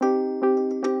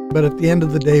But at the end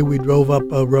of the day, we drove up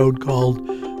a road called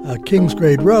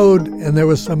Kingsgrade Road, and there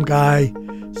was some guy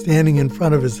standing in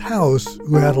front of his house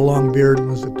who had a long beard and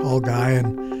was a tall guy.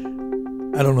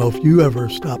 And I don't know if you ever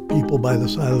stop people by the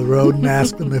side of the road and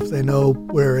ask them if they know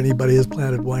where anybody has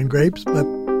planted wine grapes, but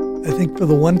I think for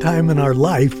the one time in our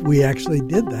life, we actually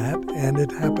did that, and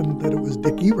it happened that it was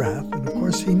Dick Erath, and of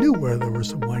course he knew where there were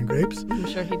some wine grapes. I'm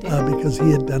sure he did. Because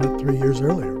he had done it 3 years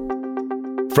earlier.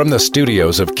 From the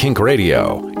studios of Kink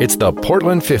Radio, it's the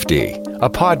Portland 50, a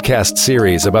podcast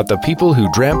series about the people who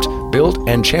dreamt, built,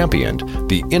 and championed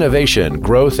the innovation,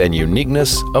 growth, and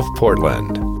uniqueness of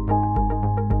Portland.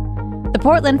 The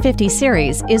Portland 50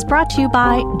 series is brought to you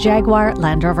by Jaguar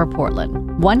Land Rover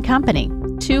Portland. One company,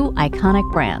 two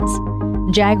iconic brands.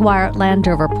 Jaguar Land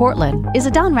Rover Portland is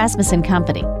a Don Rasmussen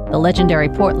company, the legendary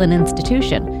Portland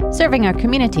institution, serving our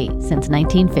community since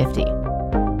 1950.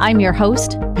 I'm your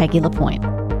host, Peggy LaPointe.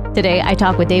 Today, I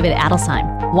talk with David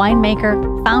Adelsheim,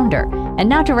 winemaker, founder, and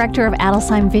now director of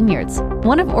Adelsheim Vineyards,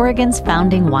 one of Oregon's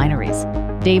founding wineries.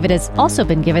 David has also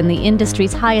been given the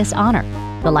industry's highest honor,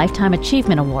 the Lifetime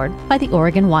Achievement Award by the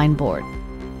Oregon Wine Board.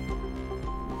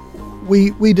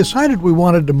 We decided we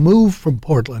wanted to move from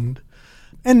Portland,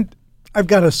 and I've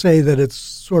got to say that it's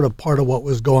sort of part of what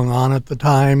was going on at the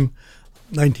time.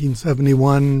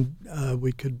 1971,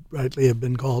 we could rightly have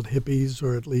been called hippies,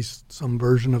 or at least some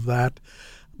version of that.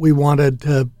 We wanted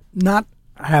to not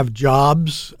have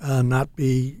jobs, not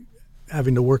be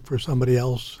having to work for somebody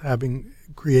else,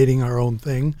 creating our own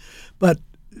thing. But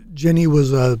Jenny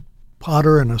was a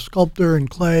potter and a sculptor in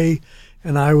clay,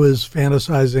 and I was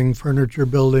fantasizing furniture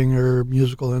building or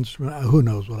musical instrument. Who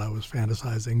knows what I was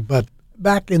fantasizing. But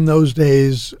back in those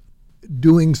days,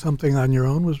 doing something on your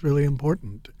own was really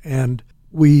important. And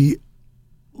we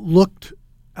looked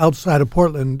outside of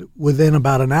Portland within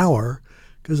about an hour,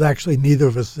 because actually neither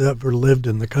of us ever lived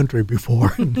in the country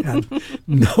before and had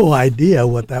no idea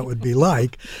what that would be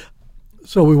like.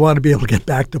 So we wanted to be able to get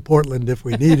back to Portland if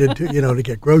we needed to, to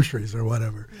get groceries or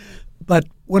whatever. But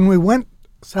when we went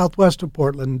southwest of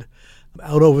Portland,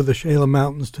 out over the Shalem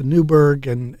Mountains to Newburgh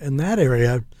and that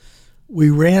area, we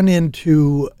ran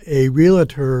into a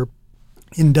realtor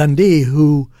in Dundee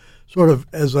who sort of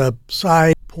as a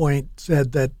side point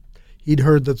said that he'd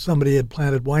heard that somebody had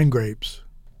planted wine grapes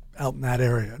out in that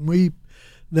area. And we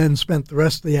then spent the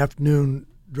rest of the afternoon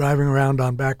driving around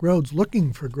on back roads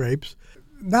looking for grapes,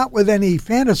 not with any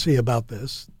fantasy about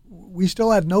this. We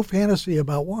still had no fantasy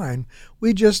about wine.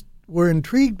 We just were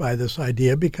intrigued by this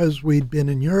idea because we'd been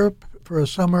in Europe for a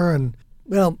summer and,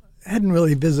 hadn't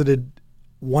really visited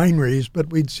wineries, but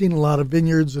we'd seen a lot of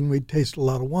vineyards and we'd tasted a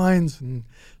lot of wines, and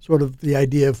sort of the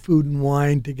idea of food and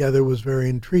wine together was very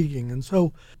intriguing. And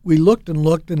so we looked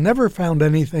and never found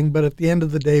anything, but at the end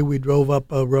of the day, we drove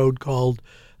up a road called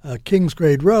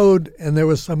Kingsgrade Road, and there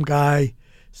was some guy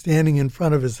standing in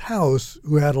front of his house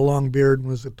who had a long beard and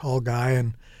was a tall guy.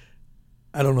 And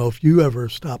I don't know if you ever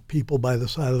stop people by the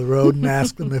side of the road and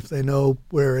ask them if they know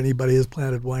where anybody has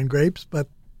planted wine grapes, but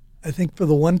I think for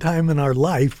the one time in our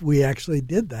life, we actually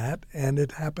did that, and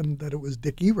it happened that it was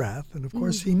Dick Erath, and of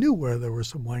course he knew where there were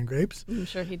some wine grapes. I'm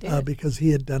sure he did. Because he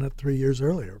had done it 3 years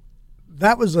earlier.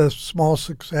 That was a small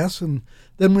success, and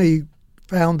then we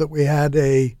found that we had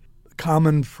a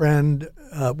common friend.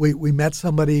 We met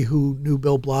somebody who knew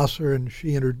Bill Blosser, and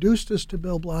she introduced us to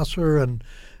Bill Blosser, and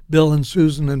Bill and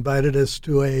Susan invited us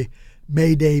to a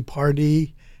May Day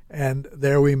party. And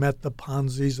there we met the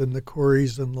Ponzis and the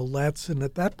Corys and the Letts. And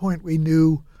at that point, we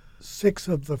knew 6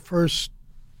 of the first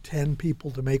 10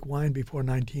 people to make wine before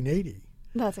 1980.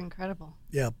 That's incredible.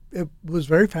 Yeah, it was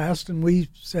very fast. And we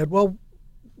said, well,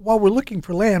 while we're looking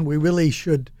for land, we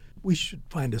should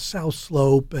find a south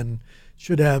slope and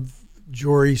should have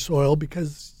Jory soil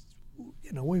because,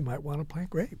 we might want to plant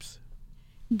grapes.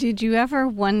 Did you ever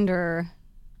wonder,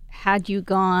 had you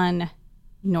gone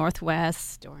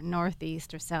northwest or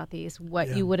northeast or southeast,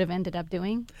 what you would have ended up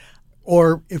doing?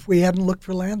 Or if we hadn't looked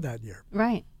for land that year.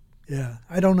 Right. Yeah,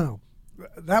 I don't know.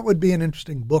 That would be an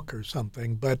interesting book or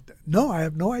something. But no, I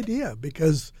have no idea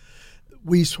because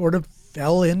we sort of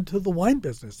fell into the wine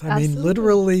business. I mean,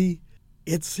 literally,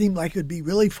 it seemed like it'd be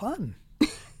really fun.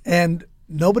 And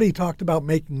nobody talked about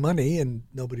making money, and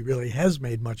nobody really has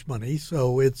made much money.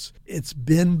 So it's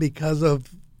been because of,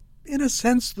 in a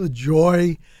sense, the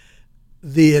joy,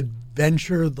 the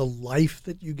adventure, the life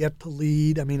that you get to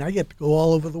lead. I mean, I get to go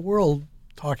all over the world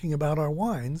talking about our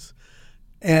wines.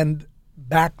 And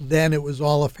back then it was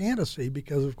all a fantasy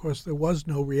because, of course, there was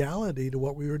no reality to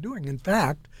what we were doing. In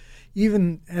fact,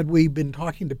 even had we been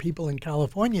talking to people in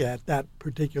California at that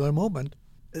particular moment,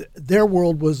 their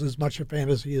world was as much a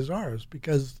fantasy as ours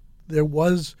because there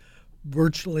was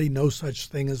virtually no such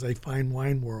thing as a fine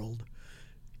wine world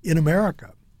in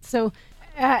America. So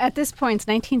at this point, it's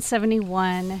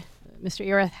 1971. Mr.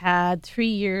 Erath had 3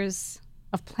 years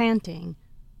of planting.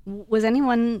 Was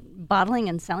anyone bottling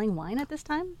and selling wine at this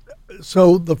time?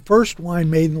 So the first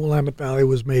wine made in the Willamette Valley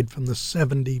was made from the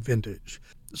 70 vintage.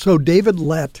 So David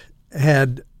Lett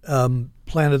had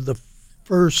planted the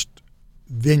first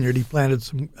vineyard. He planted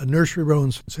a nursery row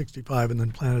in 65 and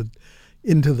then planted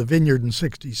into the vineyard in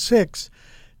 66.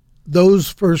 Those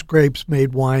first grapes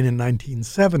made wine in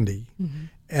 1970. Mm-hmm.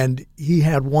 And he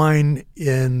had wine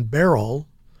in barrel,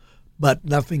 but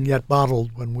nothing yet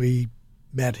bottled when we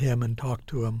met him and talked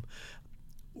to him.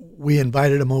 We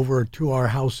invited him over to our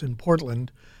house in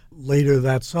Portland later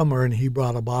that summer, and he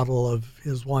brought a bottle of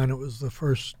his wine. It was the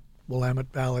first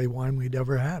Willamette Valley wine we'd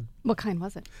ever had. What kind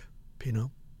was it? Pinot.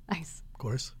 Nice. Of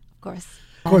course. Of course.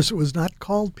 Of course, it was not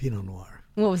called Pinot Noir.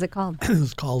 What was it called? It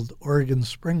was called Oregon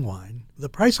Spring Wine. The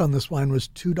price on this wine was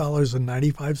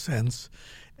 $2.95,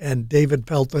 and David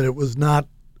felt that it was not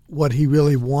what he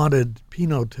really wanted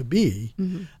Pinot to be,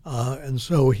 mm-hmm. And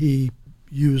so he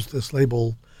used this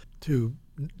label to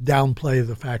downplay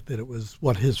the fact that it was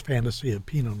what his fantasy of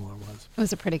Pinot Noir was.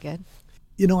 Was it pretty good?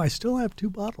 You know, I still have 2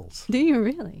 bottles. Do you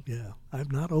really? Yeah,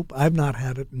 I've not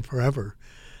had it in forever.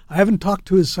 I haven't talked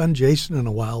to his son Jason in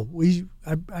a while.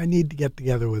 I need to get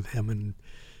together with him and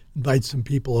invite some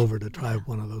people over to try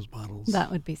one of those bottles.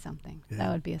 That would be something. Yeah.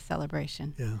 That would be a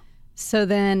celebration. Yeah. So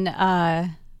then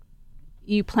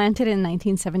you planted in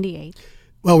 1978.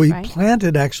 Well, we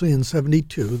planted actually in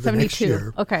 72, the next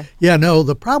year. Okay. Yeah, no,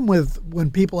 the problem with when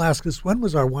people ask us, when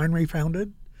was our winery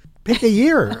founded? Pick a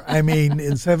year. I mean,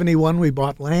 in 71, we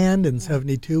bought land. In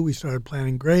 72, we started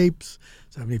planting grapes.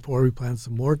 74, we planted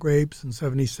some more grapes. In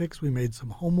 76, we made some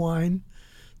home wine.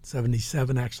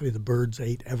 77, actually, the birds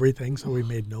ate everything, so we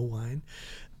made no wine.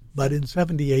 But in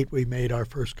 78, we made our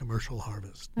first commercial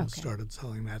harvest and started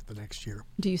selling that the next year.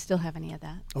 Do you still have any of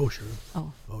that? Oh, sure.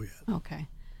 Oh, yeah. Okay.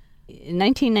 In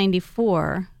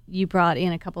 1994, you brought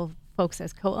in a couple of folks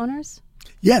as co-owners?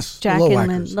 Yes, Jack and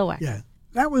Lynn Lowacker. Yeah,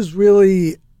 that was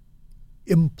really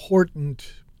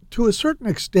important. To a certain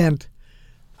extent,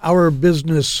 our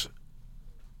business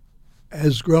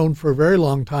has grown for a very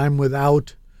long time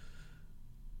without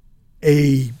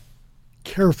a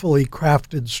carefully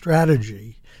crafted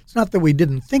strategy. It's not that we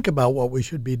didn't think about what we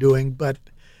should be doing, but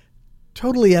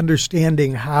totally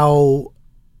understanding how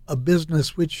a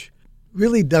business which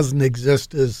really doesn't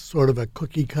exist as sort of a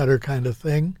cookie-cutter kind of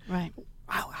thing, right?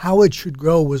 How it should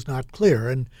grow was not clear.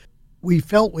 And we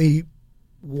felt we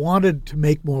wanted to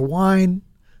make more wine,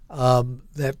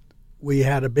 that we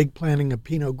had a big planting of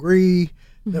Pinot Gris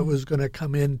that was going to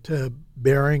come into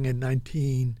bearing in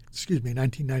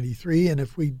 1993. And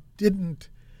if we didn't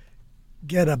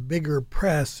get a bigger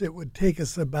press, it would take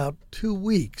us about 2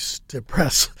 weeks to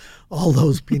press all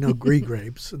those Pinot Gris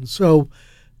grapes. And so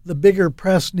the bigger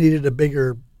press needed a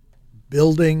bigger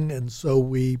building, and so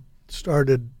we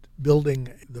started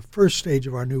building the first stage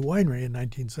of our new winery in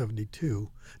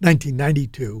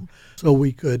 1992, so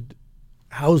we could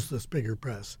house this bigger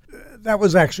press. That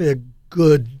was actually a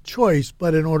good choice,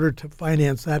 but in order to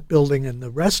finance that building and the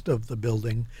rest of the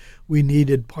building, we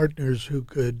needed partners who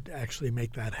could actually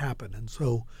make that happen. And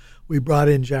so we brought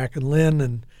in Jack and Lynn,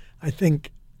 and I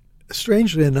think,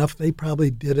 strangely enough, they probably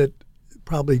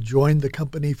joined the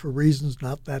company for reasons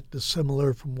not that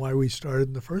dissimilar from why we started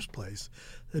in the first place.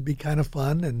 It'd be kind of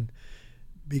fun and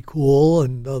be cool,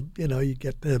 and you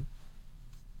get to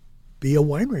be a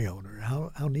winery owner.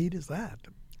 How neat is that?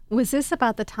 Was this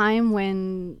about the time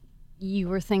when you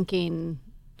were thinking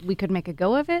we could make a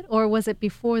go of it, or was it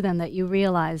before then that you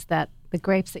realized that the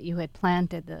grapes that you had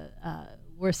planted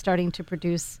were starting to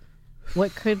produce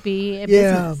what could be a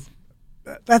business?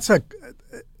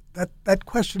 That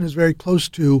question is very close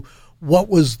to what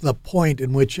was the point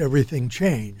in which everything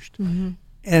changed. Mm-hmm.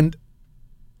 And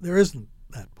there isn't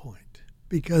that point,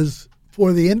 because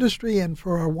for the industry and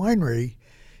for our winery,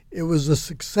 it was a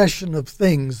succession of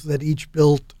things that each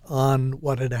built on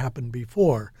what had happened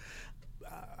before.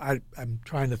 I'm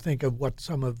trying to think of what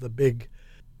some of the big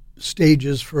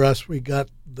stages for us. We got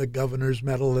the governor's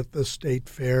medal at the state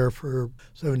fair for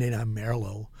 79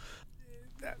 Merlot.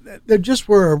 There just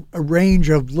were a range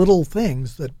of little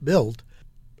things that built.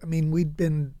 I mean, we'd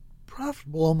been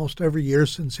profitable almost every year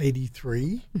since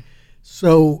 83.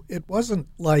 So it wasn't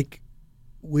like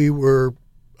we were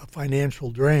a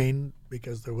financial drain,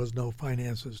 because there was no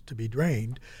finances to be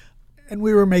drained. And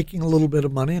we were making a little bit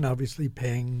of money and obviously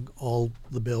paying all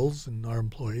the bills and our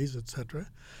employees, et cetera.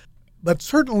 But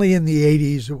certainly in the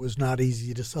 80s, it was not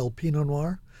easy to sell Pinot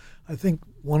Noir. I think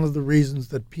one of the reasons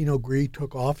that Pinot Gris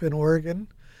took off in Oregon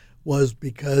was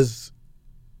because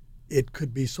it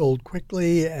could be sold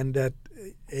quickly and at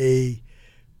a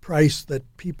price that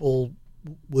people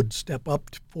would step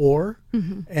up for.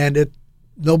 Mm-hmm. And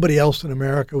nobody else in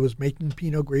America was making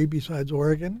Pinot Gris besides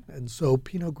Oregon. And so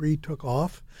Pinot Gris took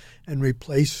off and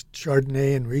replaced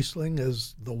Chardonnay and Riesling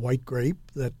as the white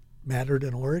grape that mattered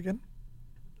in Oregon.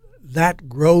 That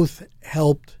growth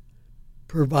helped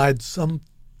provide some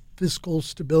fiscal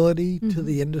stability mm-hmm. to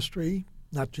the industry,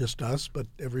 not just us, but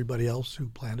everybody else who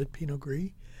planted Pinot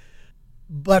Gris.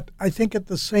 But I think at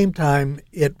the same time,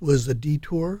 it was a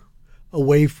detour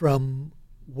away from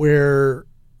where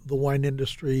the wine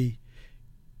industry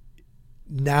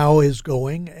now is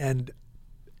going. And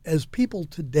as people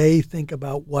today think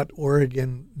about what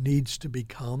Oregon needs to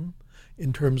become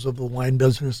in terms of the wine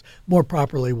business, more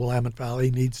properly Willamette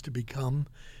Valley needs to become,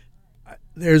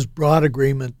 there's broad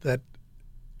agreement that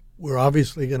we're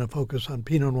obviously going to focus on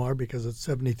Pinot Noir because it's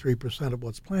 73% of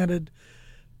what's planted.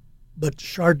 But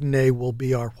Chardonnay will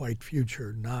be our white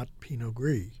future, not Pinot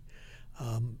Gris.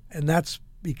 And that's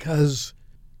because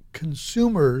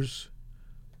consumers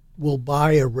will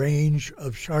buy a range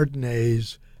of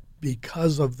Chardonnays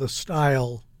because of the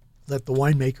style that the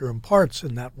winemaker imparts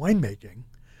in that winemaking,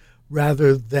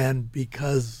 rather than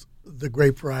because the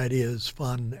grape variety is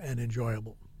fun and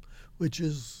enjoyable, which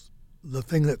is the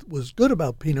thing that was good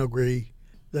about Pinot Gris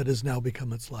that has now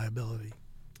become its liability.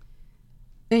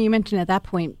 You mentioned at that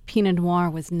point Pinot Noir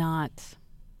was not...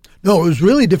 No, it was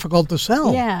really difficult to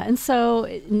sell. Yeah, and so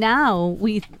now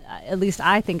at least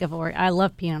I think of Oregon, I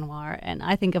love Pinot Noir, and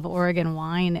I think of Oregon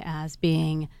wine as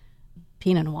being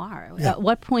Pinot Noir. Yeah. At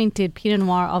what point did Pinot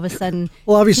Noir all of a sudden...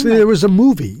 Well, obviously there was a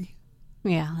movie.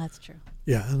 Yeah, that's true.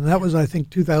 Yeah, and that was, I think,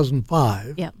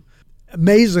 2005. Yep.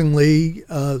 Amazingly,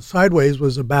 Sideways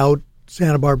was about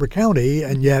Santa Barbara County,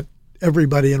 and yet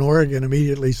everybody in Oregon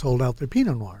immediately sold out their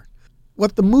Pinot Noir.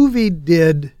 What the movie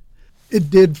did, it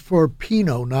did for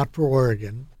Pinot, not for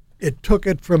Oregon. It took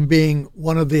it from being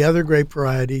one of the other grape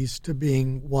varieties to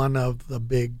being one of the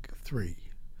big three.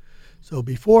 So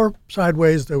before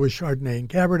Sideways, there was Chardonnay and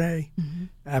Cabernet. Mm-hmm.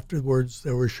 Afterwards,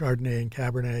 there was Chardonnay and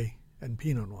Cabernet and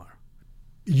Pinot Noir.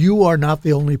 You are not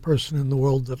the only person in the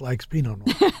world that likes Pinot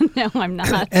Noir. No, I'm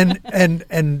not.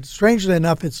 and strangely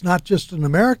enough, it's not just an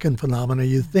American phenomenon.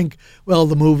 You think, well,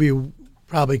 the movie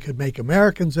probably could make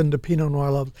Americans into Pinot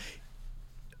Noir lovers.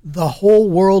 The whole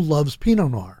world loves Pinot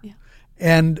Noir. Yeah.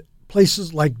 And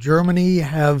places like Germany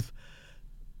have,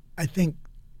 I think,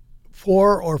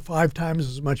 4 or 5 times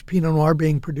as much Pinot Noir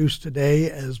being produced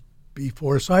today as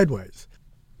before Sideways.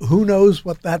 Who knows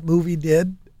what that movie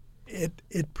did?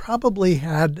 It probably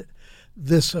had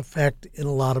this effect in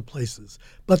a lot of places.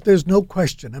 But there's no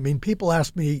question. I mean, people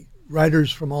ask me,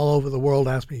 writers from all over the world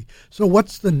ask me, so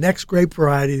what's the next grape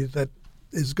variety that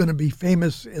is going to be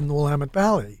famous in the Willamette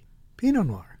Valley? Pinot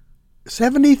Noir.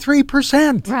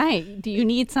 73%. Right. Do you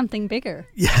need something bigger?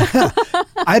 Yeah.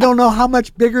 I don't know how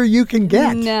much bigger you can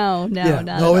get. No, not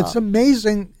at all. It's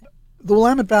amazing. The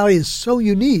Willamette Valley is so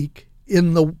unique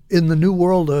in the new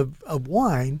world of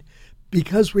wine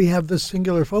because we have this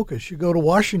singular focus. You go to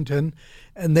Washington,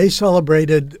 and they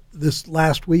celebrated this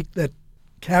last week that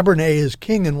Cabernet is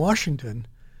king in Washington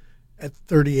at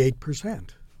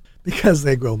 38%. Because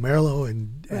they grow Merlot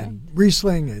and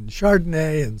Riesling and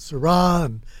Chardonnay and Syrah,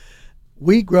 and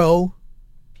we grow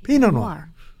Pinot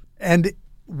Noir. And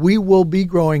we will be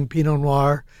growing Pinot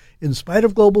Noir in spite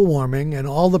of global warming and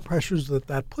all the pressures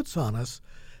that puts on us.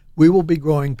 We will be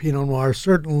growing Pinot Noir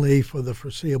certainly for the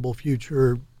foreseeable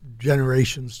future,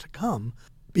 generations to come,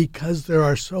 because there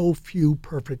are so few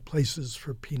perfect places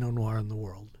for Pinot Noir in the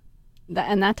world.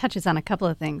 And that touches on a couple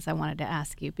of things I wanted to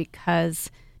ask you, because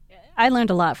I learned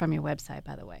a lot from your website,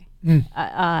 by the way.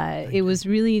 It was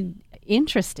really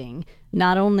interesting,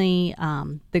 not only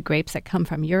the grapes that come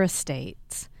from your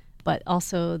estates, but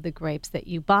also the grapes that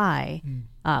you buy.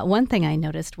 One thing I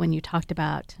noticed when you talked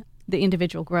about the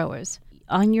individual growers,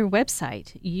 on your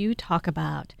website, you talk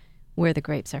about where the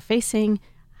grapes are facing,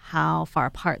 how far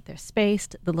apart they're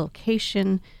spaced, the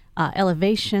location,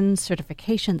 elevation,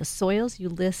 certification, the soils. You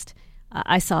list,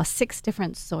 I saw 6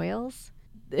 different soils.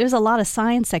 There's a lot of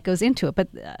science that goes into it, but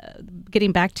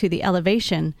getting back to the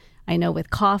elevation, I know with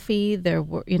coffee,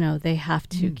 they have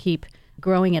to keep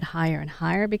growing it higher and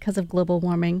higher because of global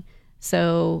warming.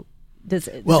 So is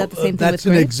that the same thing with grapes? That's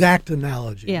an exact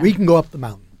analogy. Yeah. We can go up the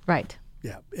mountain. Right.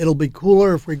 Yeah, it'll be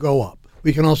cooler if we go up.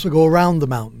 We can also go around the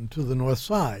mountain to the north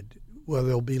side, where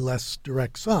there'll be less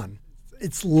direct sun.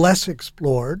 It's less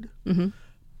explored,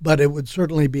 but it would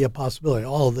certainly be a possibility.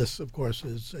 All of this, of course,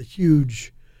 is a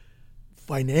huge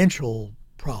financial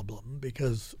problem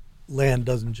because land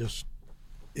doesn't just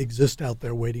exist out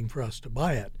there waiting for us to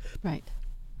buy it. Right.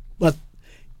 But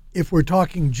if we're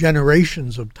talking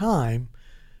generations of time,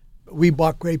 we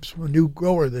bought grapes from a new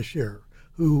grower this year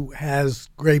who has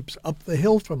grapes up the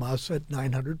hill from us at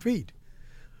 900 feet.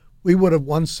 We would have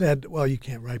once said, well, you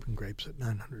can't ripen grapes at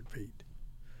 900 feet.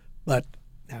 But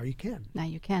now you can. Now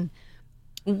you can.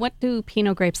 What do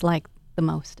Pinot grapes like the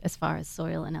most as far as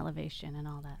soil and elevation and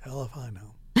all that? Hell if I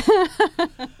know.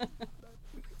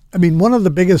 I mean, one of the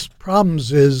biggest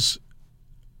problems is,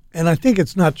 and I think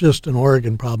it's not just an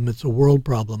Oregon problem, it's a world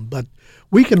problem, but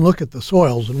we can look at the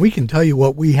soils and we can tell you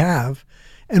what we have,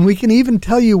 and we can even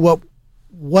tell you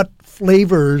what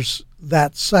flavors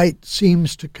that site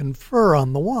seems to confer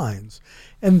on the wines.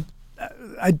 And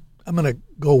I'm going to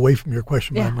go away from your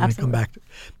question, but I'm going to come back to it.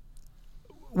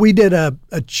 We did a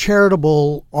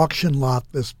charitable auction lot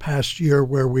this past year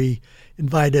where we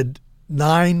invited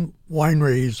 9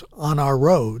 wineries on our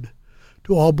road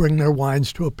to all bring their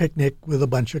wines to a picnic with a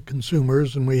bunch of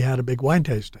consumers, and we had a big wine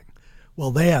tasting.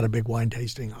 Well, they had a big wine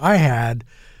tasting. I had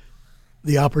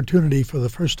the opportunity for the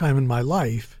first time in my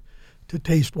life to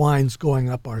taste wines going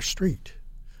up our street,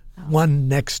 one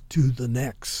next to the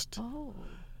next. Oh.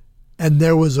 And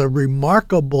there was a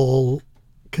remarkable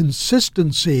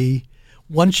consistency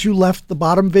once you left the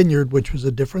bottom vineyard, which was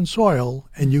a different soil,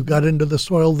 and you got into the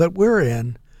soil that we're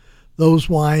in. Those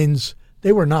wines,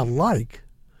 they were not alike,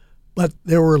 but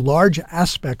there were large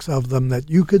aspects of them that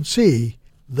you could see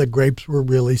the grapes were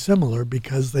really similar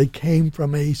because they came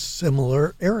from a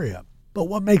similar area. But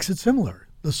what makes it similar?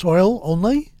 The soil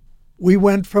only? We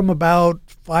went from about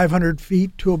 500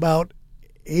 feet to about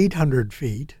 800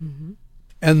 feet. Mm-hmm.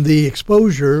 And the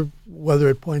exposure, whether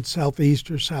it points southeast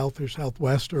or south or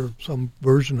southwest or some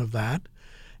version of that,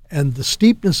 and the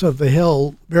steepness of the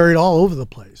hill varied all over the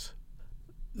place.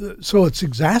 So it's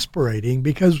exasperating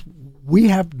because we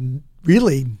have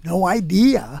really no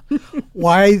idea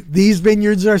why these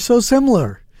vineyards are so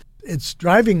similar. It's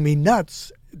driving me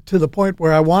nuts to the point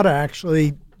where I want to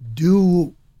actually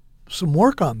do some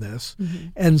work on this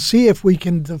and see if we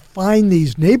can define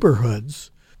these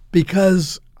neighborhoods,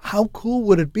 because how cool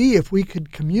would it be if we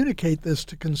could communicate this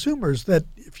to consumers, that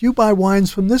if you buy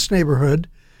wines from this neighborhood,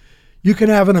 you can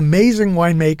have an amazing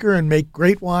winemaker and make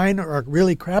great wine, or a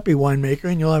really crappy winemaker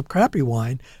and you'll have crappy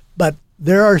wine. But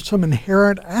there are some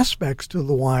inherent aspects to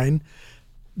the wine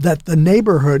that the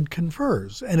neighborhood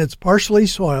confers. And it's partially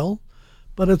soil,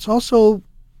 but it's also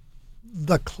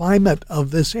the climate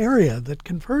of this area that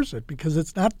confers it, because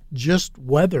it's not just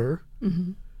weather.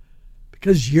 Mm-hmm.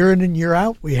 Because year in and year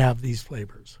out, we have these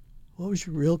flavors. What was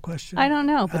your real question? I don't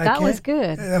know, but that was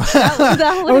good.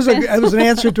 That was an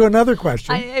answer to another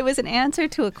question. It was an answer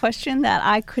to a question that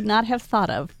I could not have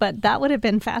thought of, but that would have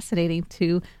been fascinating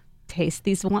to taste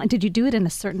these wines. Did you do it in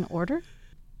a certain order?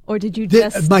 Or did you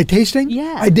just... My tasting?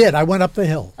 Yeah. I did. I went up the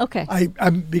hill. Okay.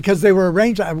 Because they were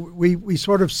arranged, we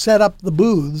sort of set up the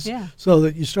booths so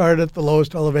that you started at the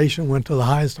lowest elevation, went to the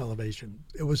highest elevation.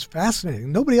 It was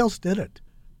fascinating. Nobody else did it.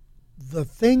 The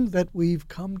thing that we've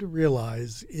come to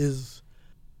realize is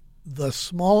the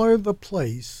smaller the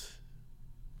place,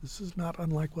 this is not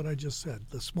unlike what I just said,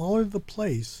 the smaller the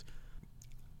place,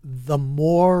 the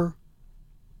more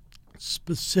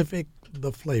specific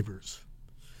the flavors.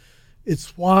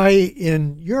 It's why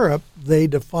in Europe they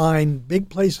define big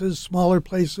places, smaller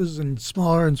places, and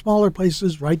smaller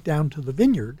places right down to the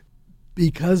vineyard,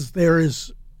 because there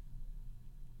is,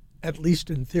 at least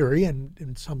in theory and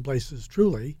in some places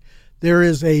truly, there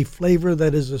is a flavor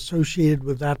that is associated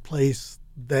with that place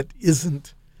that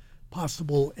isn't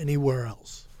possible anywhere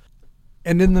else.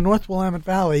 And in the North Willamette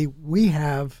Valley, we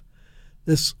have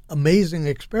this amazing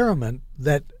experiment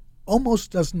that almost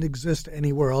doesn't exist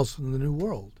anywhere else in the New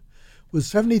World. With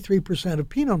 73% of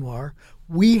Pinot Noir,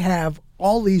 we have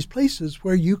all these places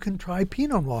where you can try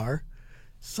Pinot Noir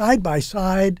side by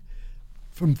side,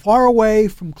 from far away,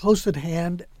 from close at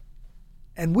hand,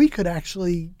 and we could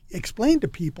actually explain to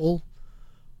people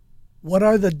what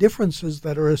are the differences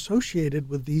that are associated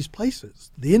with these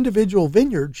places. The individual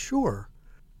vineyards, sure,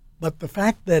 but the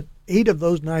fact that 8 of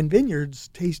those 9 vineyards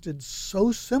tasted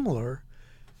so similar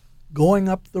going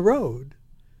up the road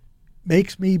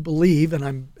makes me believe, and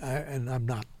I'm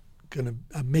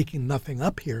making nothing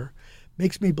up here,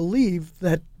 makes me believe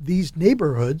that these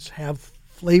neighborhoods have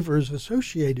flavors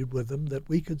associated with them that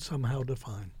we could somehow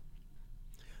define.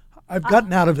 I've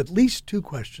gotten out of at least 2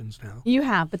 questions now. You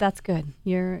have, but that's good.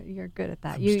 You're good at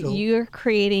that. You're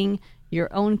creating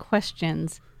your own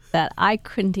questions that I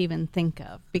couldn't even think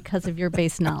of because of your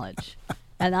base knowledge.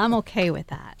 And I'm okay with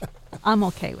that.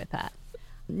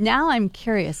 Now I'm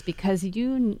curious, because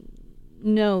you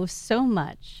know so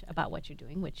much about what you're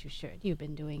doing, which you should. You've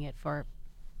been doing it for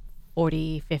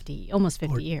 40, 50, almost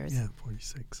 50 years. Yeah,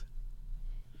 46.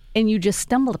 And you just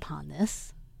stumbled upon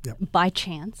this Yep. by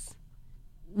chance.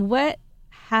 What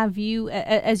have you,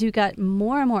 as you got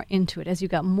more and more into it, as you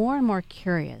got more and more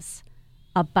curious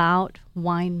about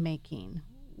winemaking,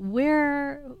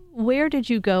 where did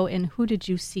you go and who did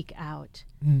you seek out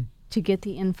to get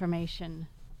the information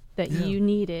that you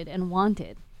needed and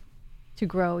wanted to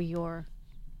grow your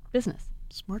business?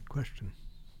 Smart question.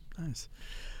 Nice.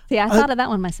 See, I thought of that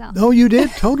one myself. No, you did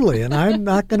totally, and I'm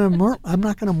not going to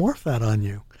morph that on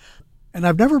you. And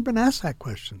I've never been asked that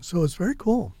question, so it's very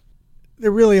cool. There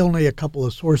are really only a couple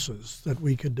of sources that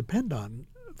we could depend on.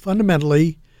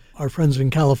 Fundamentally, our friends in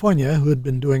California, who had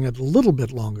been doing it a little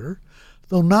bit longer,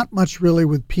 though not much really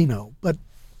with Pinot, but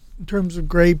in terms of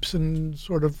grapes and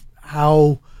sort of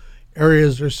how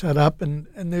areas are set up, and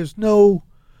there's no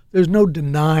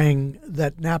denying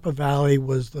that Napa Valley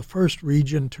was the first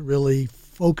region to really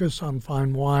focus on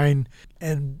fine wine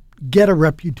and get a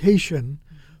reputation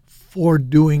for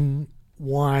doing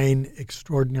wine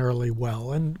extraordinarily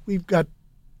well. And we've got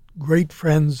great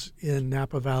friends in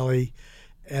Napa Valley,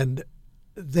 and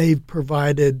they've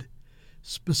provided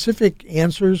specific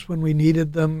answers when we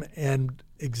needed them and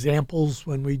examples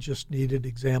when we just needed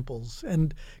examples,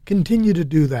 and continue to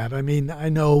do that. I mean, I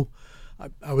know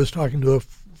I was talking to a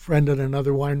friend at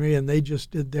another winery, and they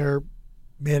just did their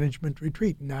management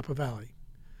retreat in Napa Valley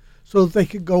so that they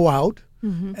could go out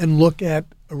and look at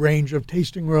a range of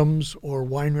tasting rooms or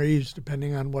wineries,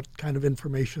 depending on what kind of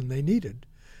information they needed.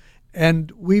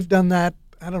 And we've done that,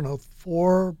 I don't know,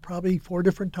 probably four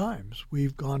different times.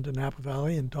 We've gone to Napa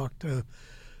Valley and talked to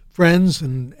friends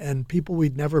and people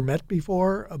we'd never met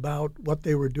before about what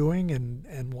they were doing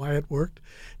and why it worked.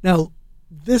 Now,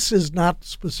 this is not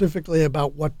specifically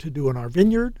about what to do in our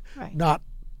vineyard, not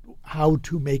how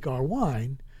to make our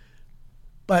wine,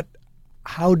 but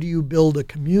how do you build a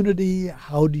community?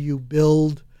 How do you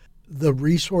build the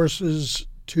resources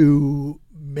to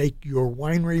make your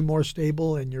winery more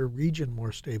stable and your region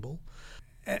more stable?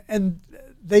 And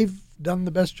they've done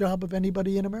the best job of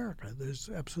anybody in America. There's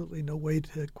absolutely no way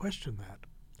to question that.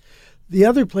 The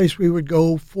other place we would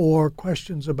go for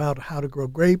questions about how to grow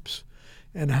grapes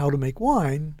and how to make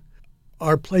wine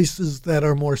are places that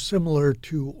are more similar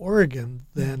to Oregon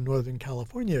than Northern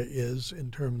California is in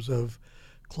terms of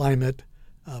climate,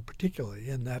 particularly,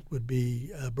 and that would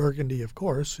be Burgundy, of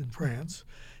course, in France,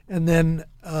 and then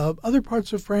other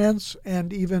parts of France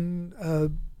and even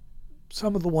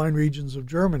some of the wine regions of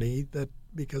Germany that,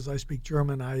 because I speak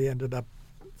German, I ended up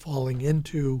falling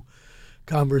into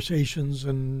conversations.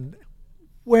 And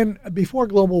before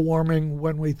global warming,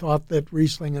 when we thought that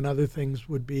Riesling and other things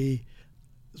would be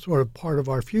sort of part of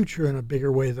our future in a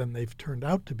bigger way than they've turned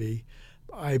out to be,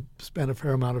 I spent a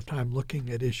fair amount of time looking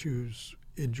at issues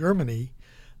in Germany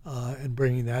and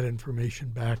bringing that information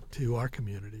back to our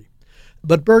community.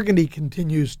 But Burgundy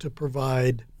continues to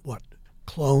provide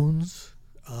clones,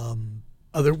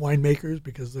 other winemakers,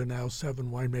 because there are now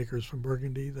 7 winemakers from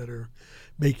Burgundy that are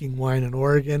making wine in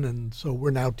Oregon, and so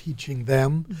we're now teaching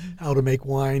them how to make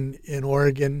wine in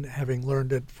Oregon, having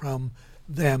learned it from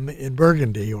them in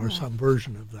Burgundy or some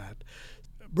version of that.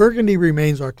 Burgundy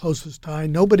remains our closest tie.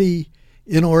 Nobody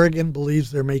in Oregon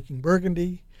believes they're making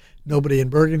Burgundy. Nobody in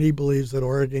Burgundy believes that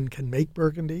Oregon can make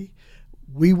Burgundy.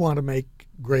 We want to make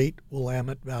great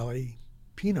Willamette Valley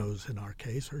Pinots in our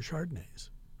case, or Chardonnays.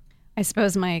 I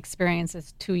suppose my experience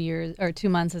as 2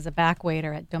 months as a back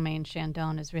waiter at Domaine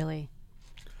Chandon is really...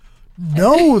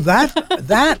 No,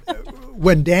 that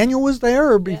when Daniel was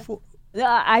there or before?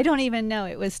 I don't even know.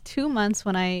 It was 2 months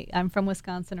when I'm from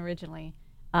Wisconsin originally.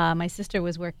 My sister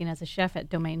was working as a chef at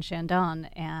Domaine Chandon,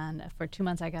 and for 2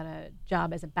 months I got a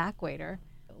job as a back waiter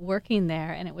working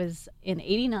there, and it was in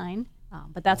 '89.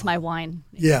 But that's my wine.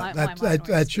 Yeah,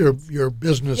 that's your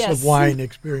business of wine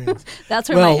experience. That's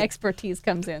where my expertise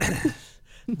comes in.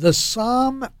 The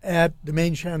Somme at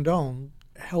Domaine Chandon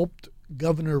helped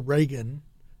Governor Reagan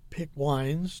pick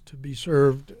wines to be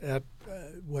served at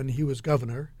when he was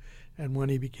governor, and when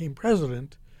he became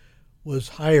president, was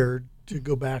hired to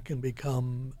go back and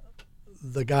become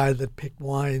the guy that picked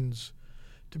wines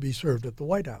to be served at the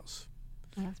White House.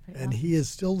 Oh, that's pretty and awesome. He is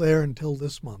still there until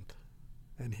this month.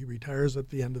 And he retires at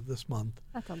the end of this month.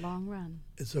 That's a long run.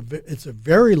 It's a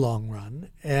very long run,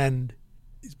 and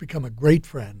he's become a great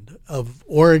friend of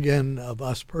Oregon, of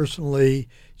us personally.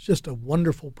 He's just a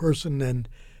wonderful person, and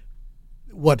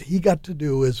what he got to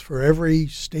do is for every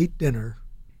state dinner,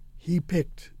 he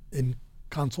picked, in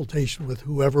consultation with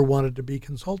whoever wanted to be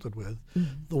consulted with,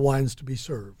 the wines to be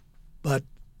served. But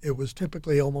it was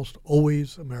typically almost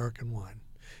always American wine,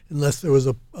 unless there was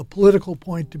a political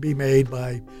point to be made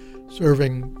by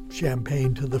serving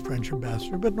champagne to the French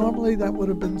ambassador, but normally that would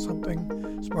have been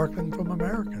something sparkling from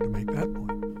America to make that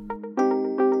point.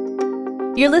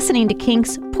 You're listening to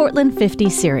Kink's Portland 50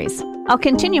 series. I'll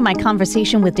continue my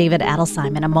conversation with David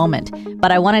Adelsheim in a moment,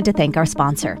 but I wanted to thank our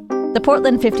sponsor. The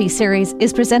Portland 50 series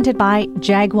is presented by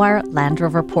Jaguar Land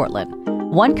Rover Portland.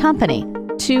 One company,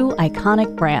 two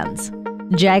iconic brands.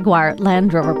 Jaguar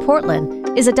Land Rover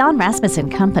Portland is a Don Rasmussen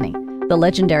company, the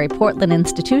legendary Portland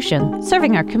institution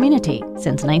serving our community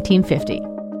since 1950.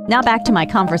 Now back to my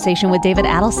conversation with David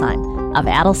Adelsheim of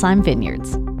Adelsheim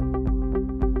Vineyards.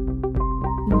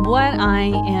 What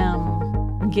I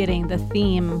am getting, the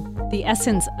theme, the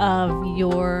essence of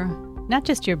your, not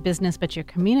just your business, but your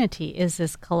community, is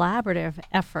this collaborative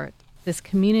effort, this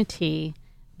community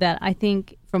that I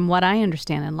think, from what I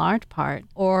understand in large part,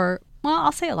 or, well,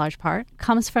 I'll say a large part,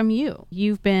 comes from you.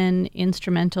 You've been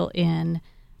instrumental in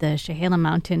the Chehalem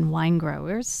Mountain Wine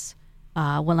Growers,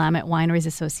 Willamette Wineries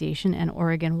Association, and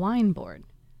Oregon Wine Board.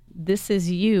 This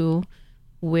is you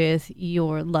with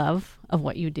your love of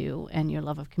what you do and your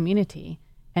love of community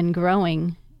and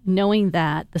growing, knowing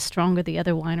that the stronger the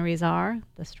other wineries are,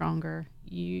 the stronger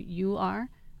you are.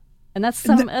 And that's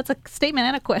a statement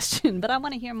and a question, but I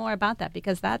want to hear more about that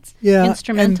because that's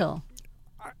instrumental.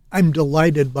 I'm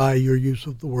delighted by your use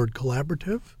of the word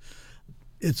collaborative.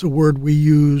 It's a word we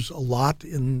use a lot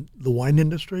in the wine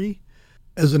industry.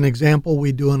 As an example,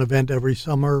 we do an event every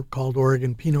summer called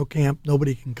Oregon Pinot Camp.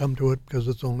 Nobody can come to it because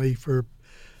it's only for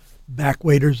back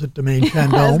waiters at Domaine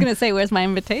Chandon. I was going to say, where's my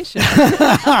invitation?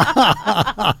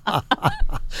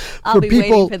 I'll be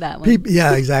waiting for that one.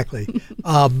 Yeah, exactly.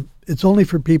 It's only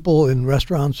for people in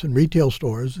restaurants and retail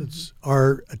stores. It's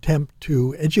our attempt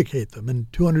to educate them.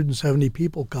 And 270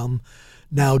 people come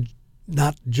now,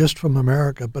 not just from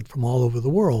America, but from all over the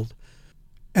world.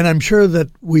 And I'm sure that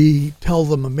we tell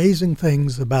them amazing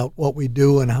things about what we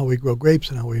do and how we grow grapes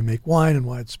and how we make wine and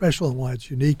why it's special and why it's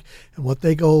unique. And what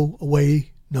they go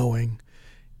away knowing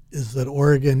is that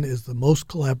Oregon is the most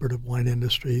collaborative wine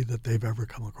industry that they've ever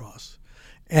come across.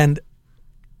 And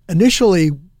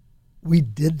initially, we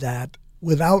did that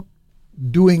without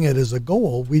doing it as a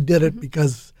goal. We did it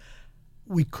because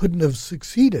we couldn't have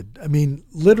succeeded. I mean,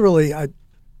 literally,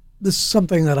 this is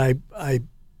something that I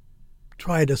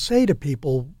try to say to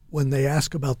people when they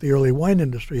ask about the early wine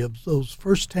industry. Of those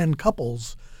first 10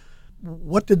 couples,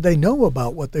 what did they know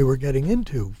about what they were getting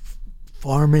into?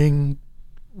 Farming,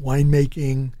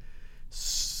 winemaking,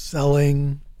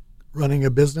 selling, running a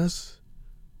business.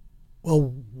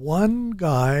 Well, one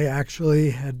guy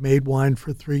actually had made wine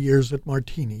for 3 years at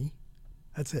Martini.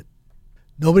 That's it.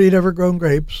 Nobody had ever grown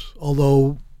grapes,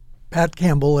 although Pat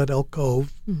Campbell at Elk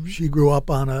Cove, she grew up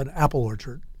on an apple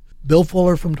orchard. Bill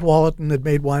Fuller from Tualatin had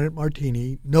made wine at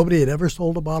Martini. Nobody had ever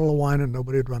sold a bottle of wine and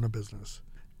nobody had run a business.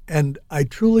 And I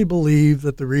truly believe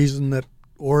that the reason that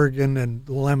Oregon and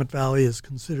the Willamette Valley is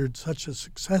considered such a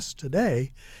success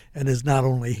today and is not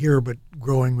only here but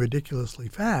growing ridiculously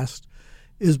fast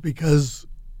is because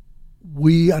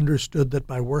we understood that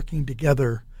by working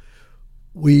together,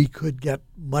 we could get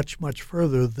much, much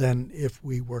further than if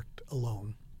we worked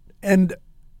alone. And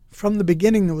from the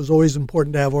beginning, it was always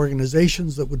important to have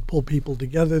organizations that would pull people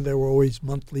together. There were always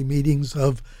monthly meetings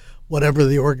of whatever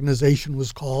the organization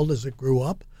was called as it grew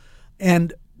up.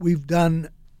 And we've done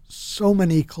so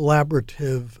many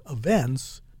collaborative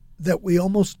events that we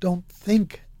almost don't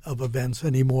think of events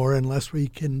anymore unless we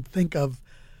can think of,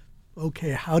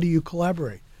 okay, how do you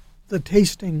collaborate? The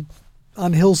tasting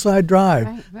on Hillside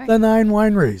Drive, right. The 9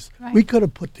 wineries. Right. We could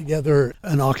have put together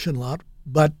an auction lot,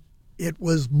 but it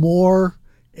was more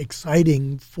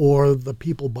exciting for the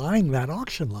people buying that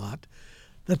auction lot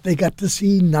that they got to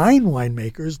see 9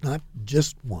 winemakers, not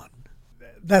just one.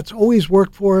 That's always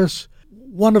worked for us.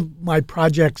 One of my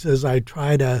projects as I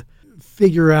try to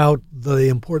figure out the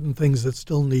important things that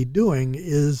still need doing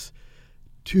is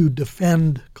to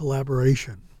defend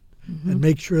collaboration and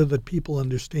make sure that people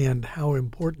understand how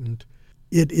important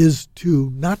it is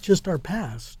to not just our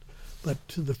past, but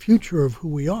to the future of who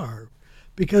we are.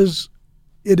 Because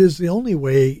it is the only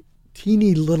way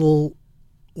teeny little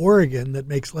Oregon that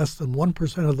makes less than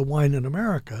 1% of the wine in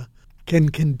America can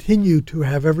continue to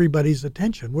have everybody's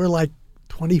attention. We're like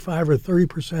 25 or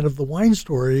 30% of the wine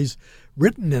stories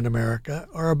written in America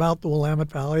are about the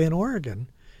Willamette Valley and Oregon.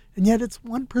 And yet it's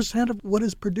 1% of what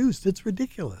is produced. It's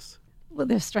ridiculous. Well,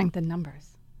 there's strength in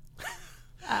numbers.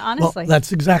 Honestly. Well,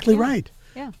 that's exactly right.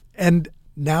 Yeah. And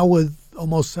now with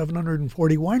almost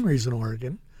 740 wineries in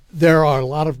Oregon, there are a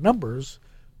lot of numbers,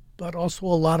 but also a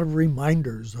lot of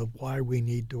reminders of why we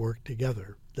need to work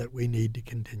together, that we need to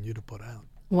continue to put out.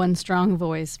 One strong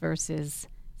voice versus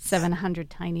 700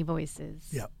 tiny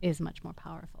voices is much more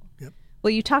powerful. Yep.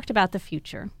 Well, you talked about the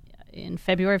future. In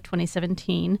February of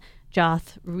 2017,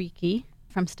 Joth Reiki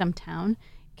from Stumptown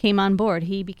came on board.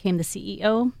 He became the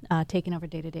CEO, taking over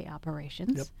day-to-day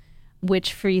operations,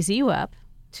 which frees you up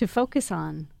to focus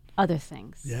on other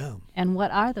things. Yeah. And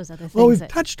what are those other things? Well, we've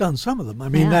touched on some of them. I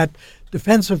mean, that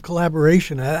defensive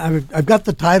collaboration, I've got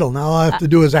the title. Now all I have to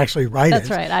do is actually write it. That's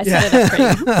right. I set it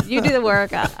up for you. You do the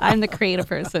work. I'm the creative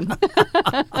person.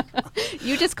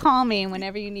 You just call me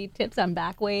whenever you need tips on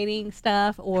back weighting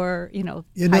stuff or,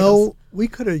 titles. We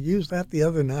could have used that the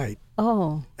other night.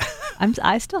 Oh,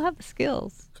 I still have the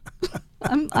skills.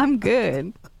 I'm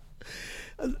good.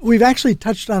 We've actually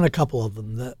touched on a couple of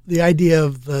them. The idea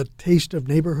of the taste of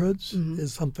neighborhoods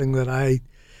is something that I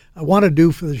want to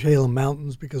do for the Salem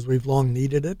Mountains because we've long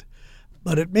needed it.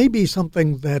 But it may be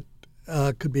something that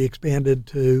could be expanded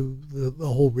to the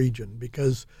whole region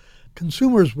because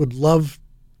consumers would love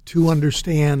to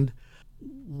understand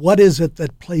what is it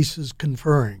that place is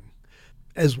conferring.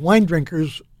 As wine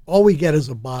drinkers, all we get is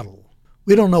a bottle.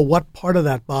 We don't know what part of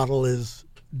that bottle is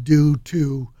due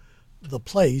to the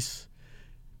place,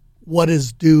 what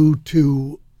is due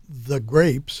to the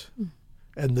grapes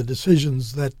and the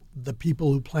decisions that the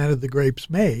people who planted the grapes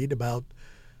made about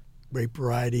grape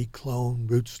variety, clone,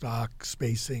 rootstock,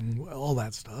 spacing, all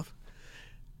that stuff.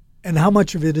 And how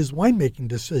much of it is winemaking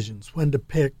decisions, when to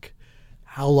pick,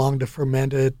 how long to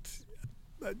ferment it,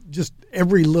 just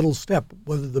every little step,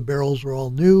 whether the barrels are all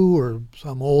new or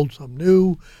some old, some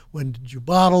new, when did you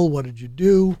bottle, what did you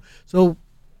do. So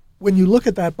when you look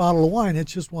at that bottle of wine,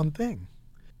 it's just one thing.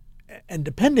 And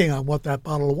depending on what that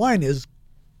bottle of wine is,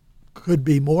 could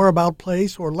be more about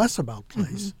place or less about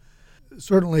place.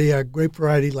 Certainly a grape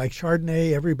variety like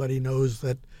Chardonnay, everybody knows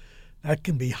that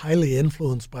can be highly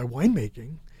influenced by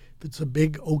winemaking. If it's a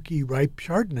big, oaky, ripe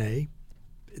Chardonnay,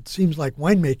 it seems like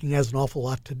winemaking has an awful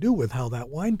lot to do with how that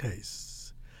wine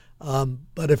tastes.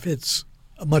 But if it's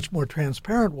a much more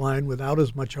transparent wine without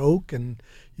as much oak and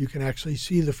you can actually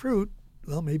see the fruit,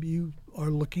 well, maybe you are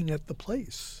looking at the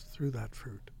place through that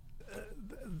fruit.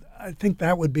 I think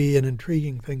that would be an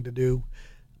intriguing thing to do.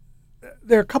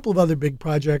 There are a couple of other big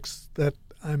projects that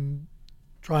I'm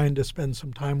trying to spend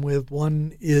some time with.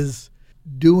 One is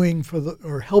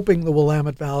helping the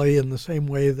Willamette Valley in the same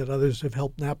way that others have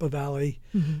helped Napa Valley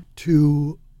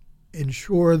to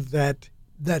ensure that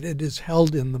it is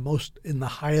held in the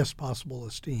highest possible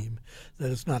esteem,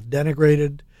 that it's not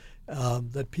denigrated,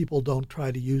 that people don't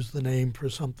try to use the name for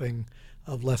something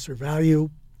of lesser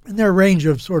value. And there are a range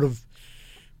of sort of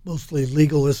mostly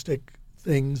legalistic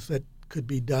things that could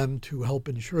be done to help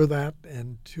ensure that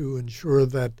and to ensure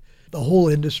that the whole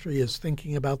industry is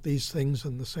thinking about these things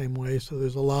in the same way. So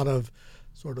there's a lot of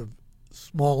sort of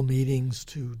small meetings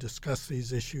to discuss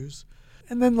these issues.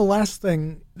 And then the last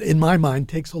thing, in my mind,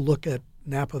 takes a look at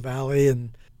Napa Valley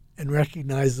and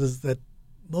recognizes that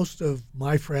most of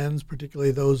my friends,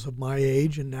 particularly those of my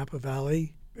age in Napa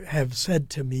Valley, have said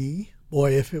to me,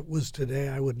 boy, if it was today,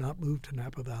 I would not move to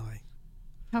Napa Valley.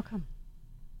 How come?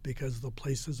 Because the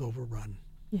place is overrun.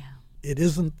 Yeah. It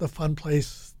isn't the fun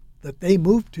place that they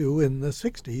moved to in the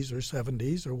 60s or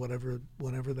 70s or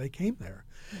whenever they came there.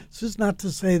 This is not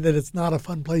to say that it's not a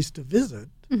fun place to visit,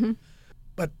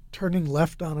 but turning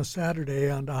left on a Saturday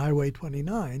onto Highway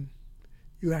 29,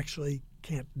 you actually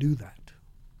can't do that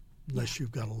unless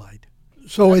you've got a light.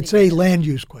 So it's a land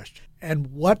use question. And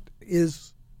what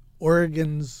is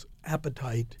Oregon's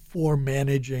appetite for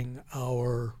managing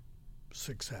our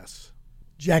success?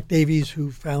 Jack Davies, who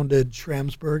founded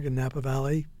Schramsberg in Napa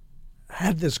Valley,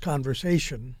 had this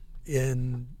conversation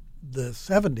in the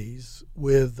 70s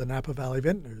with the Napa Valley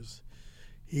vintners.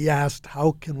 He asked,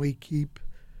 how can we keep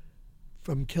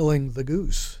from killing the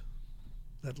goose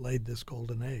that laid this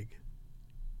golden egg?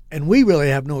 And we really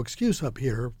have no excuse up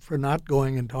here for not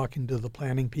going and talking to the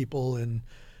planning people in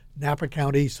Napa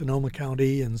County, Sonoma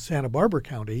County, and Santa Barbara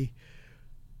County,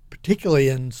 particularly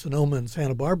in Sonoma and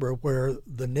Santa Barbara, where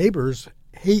the neighbors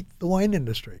hate the wine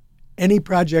industry. Any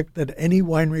project that any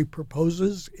winery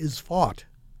proposes is fought.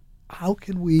 How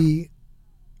can we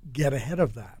get ahead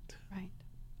of that? Right.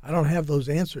 I don't have those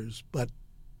answers, but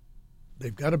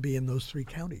they've got to be in those three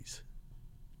counties.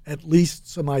 At least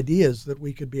some ideas that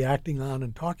we could be acting on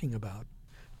and talking about.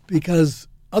 Because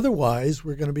otherwise,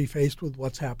 we're going to be faced with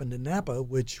what's happened in Napa,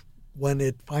 which when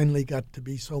it finally got to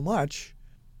be so much,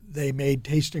 they made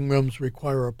tasting rooms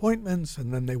require appointments,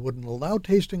 and then they wouldn't allow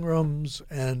tasting rooms,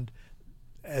 and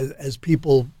as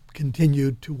people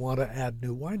continued to want to add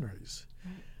new wineries.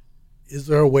 Right. Is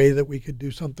there a way that we could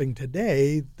do something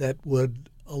today that would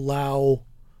allow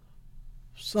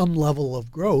some level of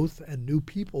growth and new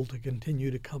people to continue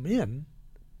to come in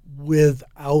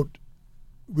without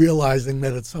realizing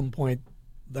that at some point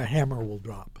the hammer will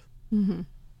drop. Mm-hmm.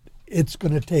 It's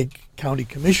going to take county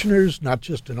commissioners, not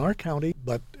just in our county,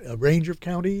 but a range of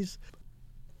counties.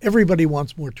 Everybody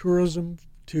wants more tourism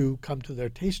to come to their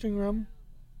tasting room.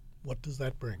 What does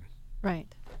that bring? Right.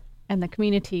 And the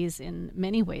communities in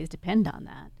many ways depend on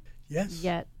that. Yes.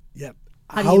 Yet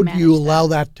how do you allow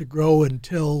that to grow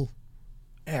until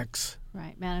X?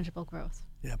 Right. Manageable growth.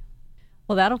 Yep.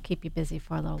 Well, that'll keep you busy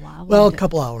for a little while. Well, a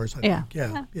couple hours, I think.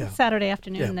 Yeah. Saturday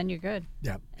afternoon, and then you're good.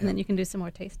 Yeah. And then you can do some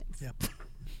more tastings. Yep.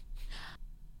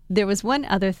 There was one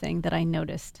other thing that I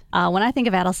noticed. When I think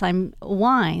of Adelsheim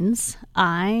wines,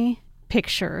 I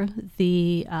picture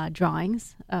the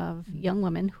drawings of young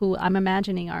women who I'm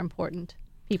imagining are important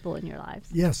people in your lives.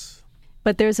 Yes.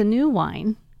 But there's a new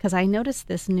wine, because I noticed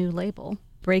this new label,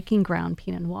 Breaking Ground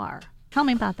Pinot Noir. Tell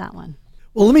me about that one.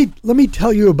 Well, let me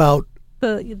tell you about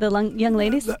the young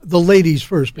ladies. The ladies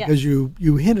first, because Yes.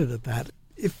 you hinted at that.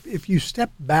 If you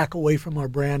step back away from our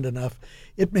brand enough,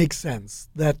 it makes sense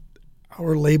that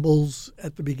our labels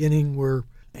at the beginning were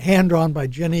hand-drawn by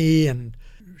Jenny, and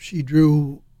she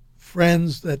drew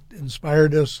friends that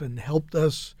inspired us and helped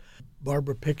us.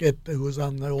 Barbara Pickett, who was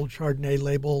on the old Chardonnay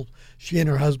label, she and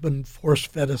her husband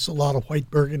force-fed us a lot of white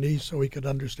Burgundy so we could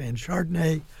understand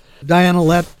Chardonnay. Diana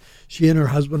Lett, she and her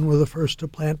husband were the first to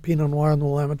plant Pinot Noir in the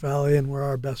Willamette Valley and were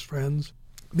our best friends.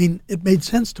 I mean, it made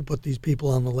sense to put these people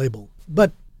on the label.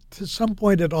 But to some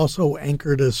point, it also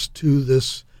anchored us to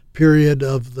this period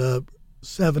of the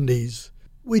 70s,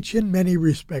 which in many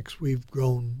respects we've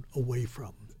grown away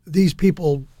from. These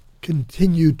people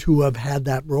continue to have had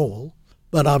that role,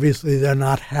 but obviously they're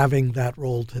not having that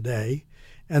role today.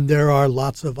 And there are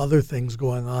lots of other things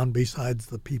going on besides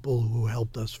the people who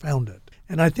helped us found it.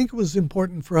 And I think it was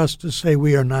important for us to say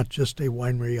we are not just a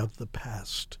winery of the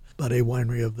past, but a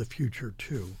winery of the future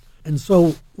too. And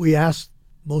so we asked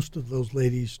most of those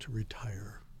ladies to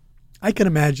retire. I can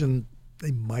imagine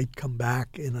they might come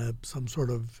back in some sort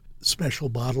of special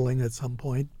bottling at some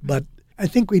point, but I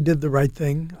think we did the right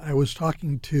thing. I was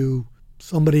talking to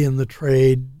somebody in the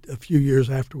trade a few years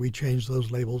after we changed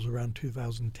those labels around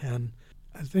 2010.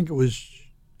 I think it was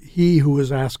he who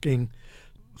was asking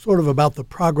sort of about the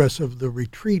progress of the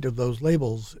retreat of those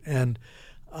labels, and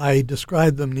I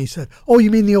described them, and he said, "Oh, you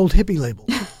mean the old hippie labels?"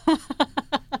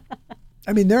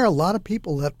 I mean, there are a lot of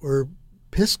people that were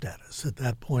pissed at us at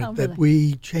that point that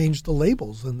we changed the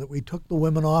labels and that we took the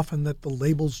women off and that the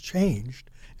labels changed.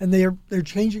 And they're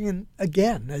changing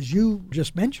again, as you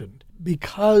just mentioned,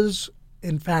 because,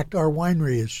 in fact, our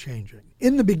winery is changing.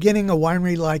 In the beginning, a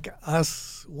winery like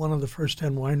us, one of the first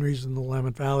 10 wineries in the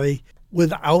Willamette Valley,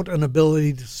 without an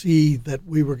ability to see that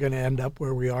we were going to end up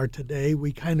where we are today,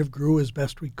 we kind of grew as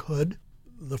best we could.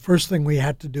 The first thing we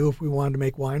had to do if we wanted to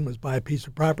make wine was buy a piece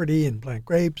of property and plant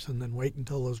grapes and then wait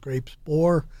until those grapes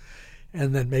bore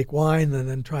and then make wine and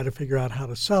then try to figure out how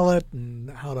to sell it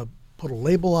and how to put a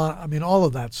label on it. I mean, all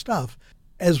of that stuff.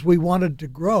 As we wanted to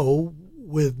grow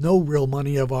with no real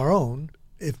money of our own,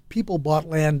 if people bought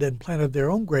land and planted their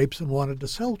own grapes and wanted to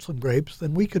sell some grapes,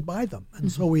 then we could buy them.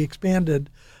 And so we expanded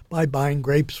by buying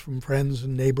grapes from friends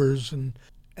and neighbors, and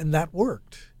that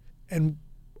worked. And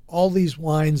all these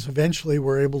wines eventually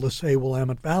were able to say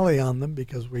Willamette Valley on them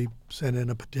because we sent in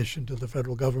a petition to the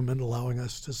federal government allowing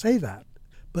us to say that.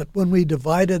 But when we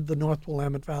divided the North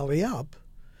Willamette Valley up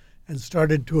and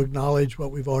started to acknowledge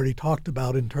what we've already talked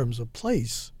about in terms of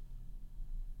place,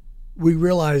 we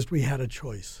realized we had a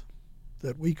choice,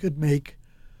 that we could make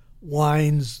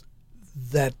wines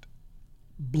that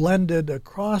blended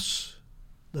across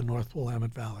the North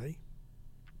Willamette Valley,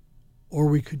 or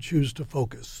we could choose to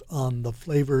focus on the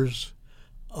flavors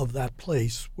of that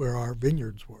place where our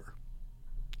vineyards were.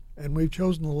 And we've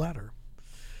chosen the latter.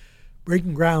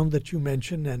 Breaking Ground that you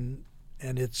mentioned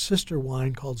and its sister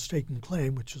wine called Stake and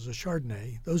Claim, which is a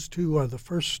Chardonnay, those two are the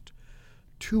first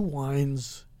two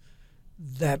wines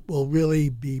that will really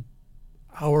be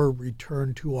our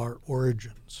return to our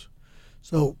origins.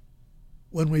 So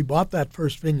when we bought that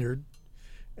first vineyard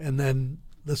and then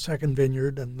the second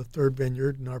vineyard and the third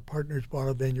vineyard, and our partners bought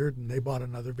a vineyard and they bought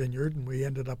another vineyard, and we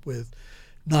ended up with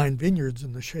 9 vineyards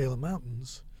in the Shayla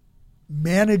Mountains.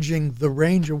 Managing the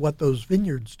range of what those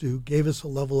vineyards do gave us a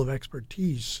level of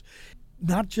expertise,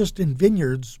 not just in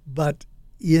vineyards, but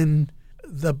in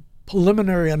the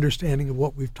preliminary understanding of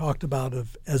what we've talked about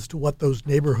as to what those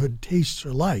neighborhood tastes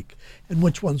are like and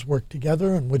which ones work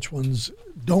together and which ones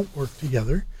don't work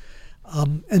together.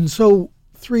 And so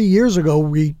 3 years ago,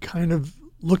 we kind of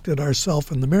looked at ourselves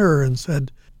in the mirror and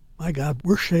said, my God,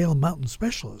 we're Shale Mountain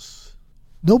specialists.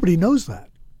 Nobody knows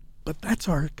that, but that's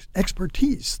our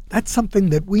expertise. That's something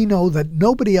that we know that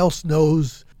nobody else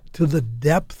knows to the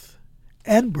depth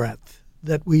and breadth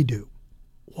that we do.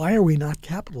 why are we not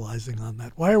capitalizing on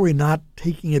that? Why are we not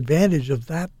taking advantage of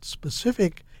that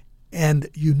specific and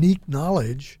unique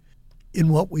knowledge in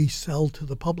what we sell to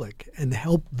the public and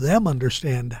help them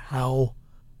understand how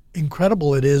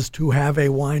incredible it is to have a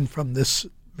wine from this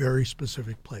very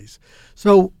specific place?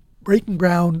 So breaking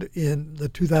ground in the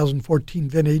 2014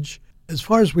 vintage, as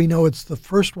far as we know, it's the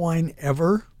first wine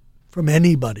ever from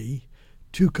anybody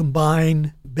to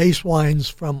combine base wines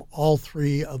from all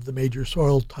three of the major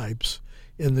soil types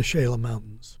in the Shela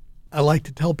Mountains. I like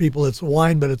to tell people it's a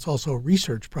wine, but it's also a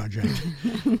research project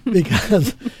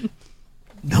because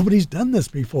nobody's done this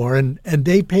before. And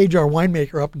Dave Page, our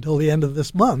winemaker, up until the end of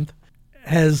this month,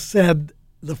 has said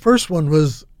the first one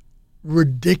was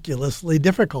ridiculously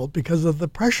difficult because of the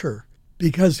pressure,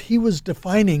 because he was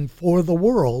defining for the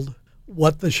world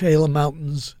what the Shela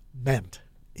Mountains meant.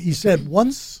 He said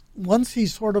once he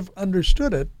sort of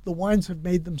understood it, the wines have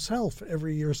made themselves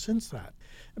every year since that.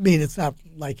 I mean, it's not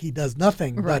like he does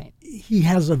nothing, right, but he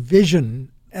has a vision.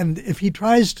 And if he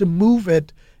tries to move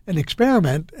it and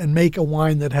experiment and make a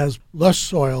wine that has less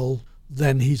soil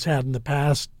than he's had in the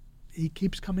past, he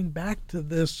keeps coming back to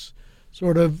this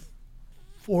sort of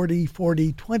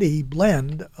 40-40-20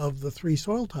 blend of the three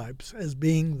soil types as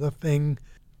being the thing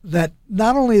that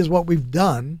not only is what we've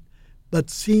done, but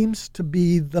seems to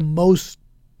be the most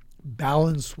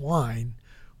balanced wine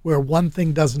where one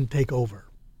thing doesn't take over.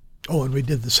 Oh, and we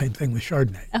did the same thing with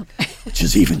Chardonnay, which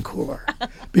is even cooler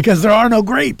because there are no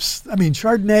grapes. I mean,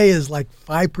 Chardonnay is like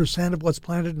 5% of what's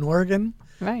planted in Oregon.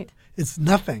 Right. It's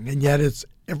nothing, and yet it's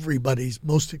everybody's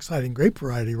most exciting grape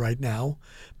variety right now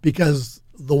because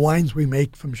the wines we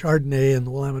make from Chardonnay in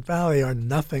the Willamette Valley are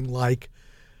nothing like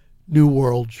New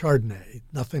World Chardonnay,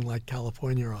 nothing like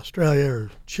California or Australia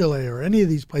or Chile or any of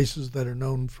these places that are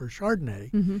known for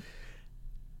Chardonnay. Mm-hmm.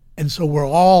 And so we're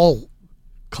all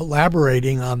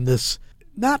collaborating on this,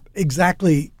 not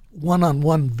exactly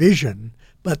one-on-one vision,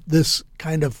 but this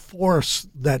kind of force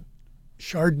that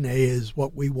Chardonnay is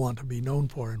what we want to be known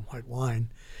for in white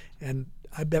wine. And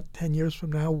I bet 10 years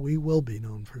from now, we will be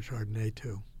known for Chardonnay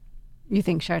too. You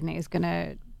think Chardonnay is going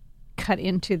to cut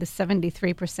into the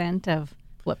 73% of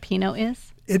what Pinot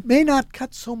is? It may not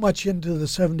cut so much into the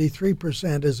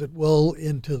 73% as it will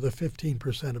into the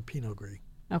 15% of Pinot Gris.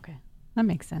 Okay, that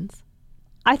makes sense.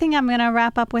 I think I'm going to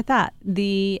wrap up with that.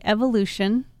 The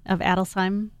evolution of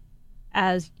Adelsheim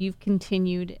as you've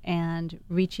continued and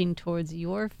reaching towards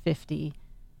your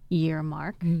 50-year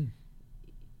mark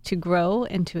to grow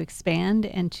and to expand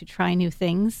and to try new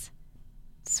things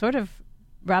sort of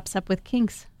wraps up with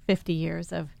Kink's 50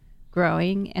 years of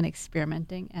growing and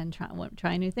experimenting and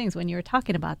trying new things. When you were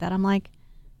talking about that, I'm like,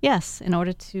 yes, in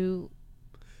order to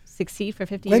succeed for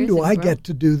 50 years. When do I get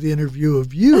to do the interview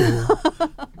of you?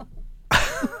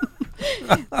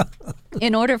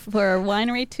 In order for a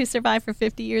winery to survive for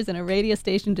 50 years and a radio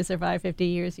station to survive 50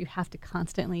 years, you have to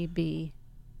constantly be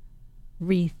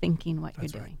rethinking what you're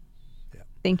doing. Right. Yeah.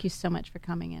 Thank you so much for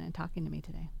coming in and talking to me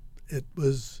today. It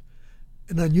was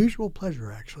an unusual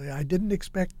pleasure, actually. I didn't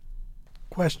expect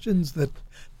questions that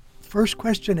first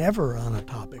question ever on a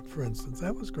topic, for instance.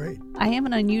 That was great. I am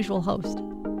an unusual host.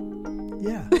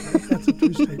 Yeah, I think that's a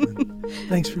true statement.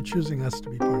 Thanks for choosing us to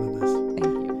be part of this.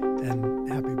 Thank you. And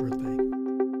happy birthday.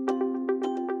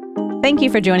 Thank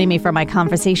you for joining me for my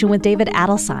conversation with David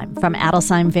Adelsheim from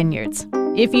Adelsheim Vineyards.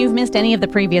 If you've missed any of the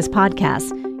previous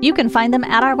podcasts, you can find them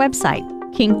at our website,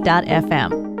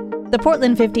 kink.fm. The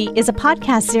Portland 50 is a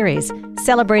podcast series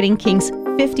celebrating Kink's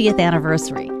 50th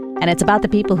anniversary, and it's about the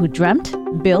people who dreamt,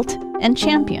 built, and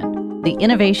championed the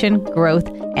innovation, growth,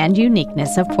 and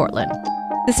uniqueness of Portland.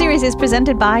 The series is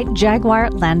presented by Jaguar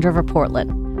Land Rover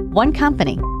Portland. One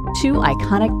company, two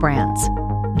iconic brands.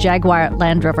 Jaguar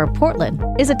Land Rover Portland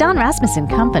is a Don Rasmussen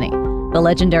company, the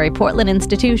legendary Portland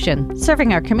institution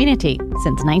serving our community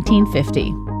since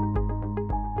 1950.